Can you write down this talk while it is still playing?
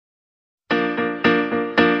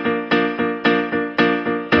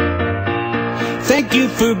Thank you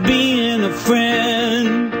for being a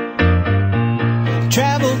friend.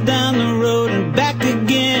 Travel down the road and back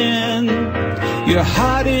again. Your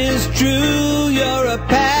heart is true, you're a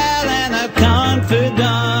pal and a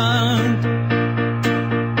confidant.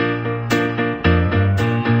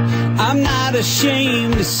 I'm not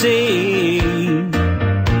ashamed to say,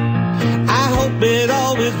 I hope it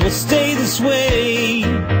always will stay this way.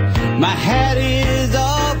 My hat is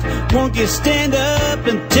off, won't you stand up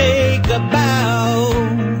and take a bow?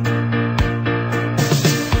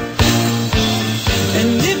 And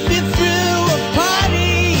if you threw a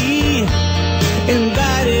party,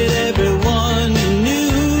 invited everyone you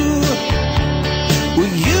knew,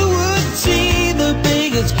 well, you would see the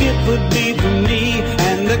biggest gift would be for me,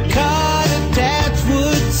 and the card attached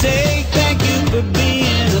would say, thank you for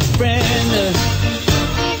being a friend.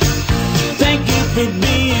 Thank you for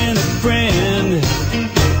being a friend.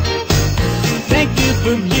 Thank you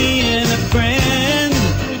for being a friend.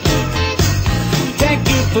 Thank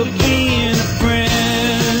you for being a friend.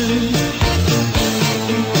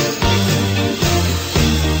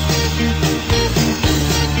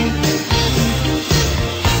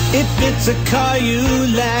 If it's a car you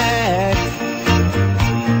lack,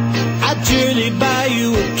 I'd surely buy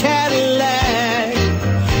you a Cadillac.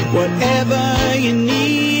 Whatever you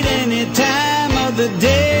need, any time of the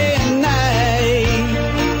day and night.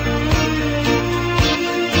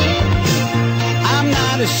 I'm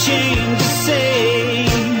not ashamed to say,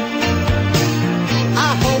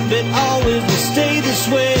 I hope it always will stay this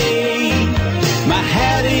way. My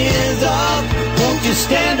hat is off, won't you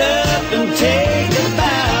stand up and take a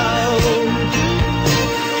bow?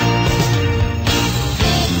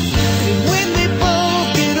 When we both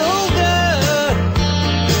get older,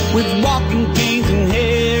 with walking canes and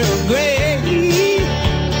hair of gray,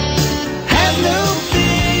 have no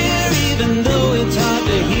fear, even though it's hard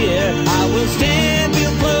to hear. I will stand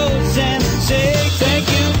real close and say, thank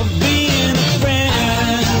you for being a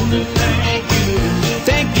friend.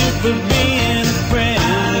 Thank you for being a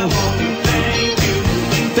friend.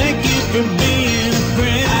 Thank you for being a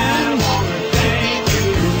friend.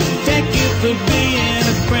 Thank you for being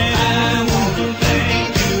a friend.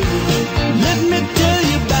 Let me tell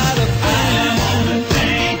you about a friend.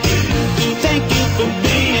 Thank you for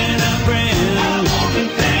being a friend.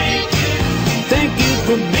 Thank you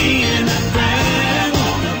for being a friend.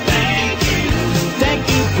 Thank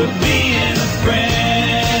you for being a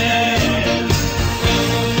friend.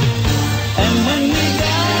 And when we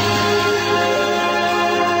die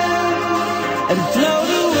and float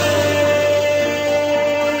away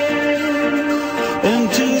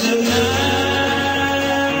into the night,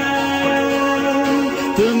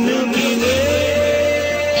 the Milky Way,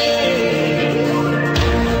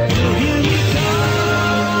 you'll hear me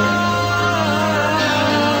call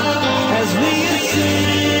as we ascend.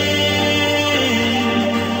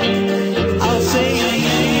 I'll say your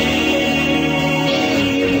name,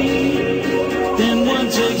 then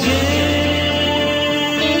once again,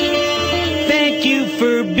 thank you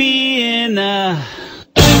for being a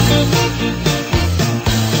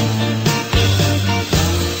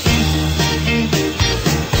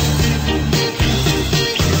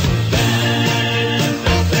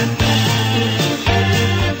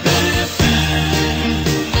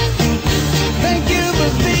Thank you for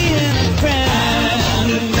being a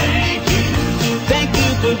friend. Thank you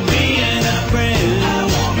for being a friend.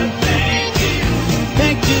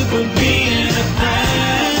 Thank you for being a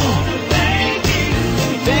friend.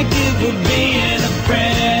 Thank you for being a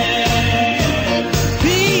friend.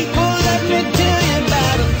 People, let me tell you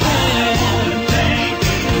about a friend.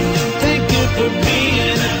 Thank you for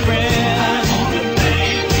being a friend.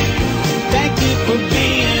 Thank you for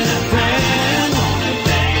being a friend.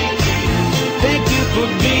 Thank you for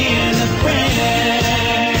being a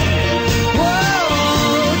friend. Whoa,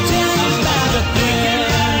 tell me about a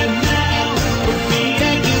friend.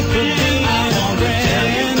 Thank you for being a friend.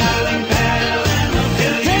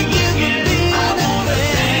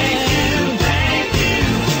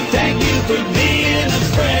 Thank you for being a friend. Thank you for being a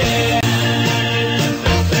friend.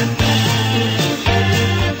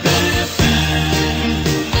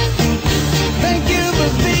 Thank you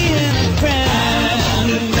for being a friend.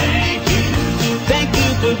 Thank you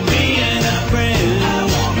for being a friend.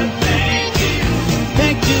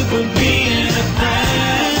 Thank you for being a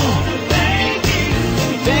friend.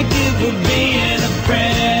 Thank you for being a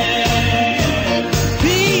friend.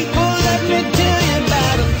 People, let me tell you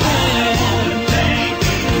about a friend.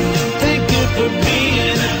 Thank you for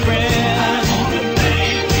being a friend.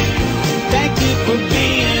 Thank you for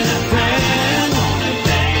being a friend.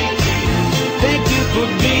 Thank you for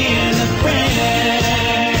being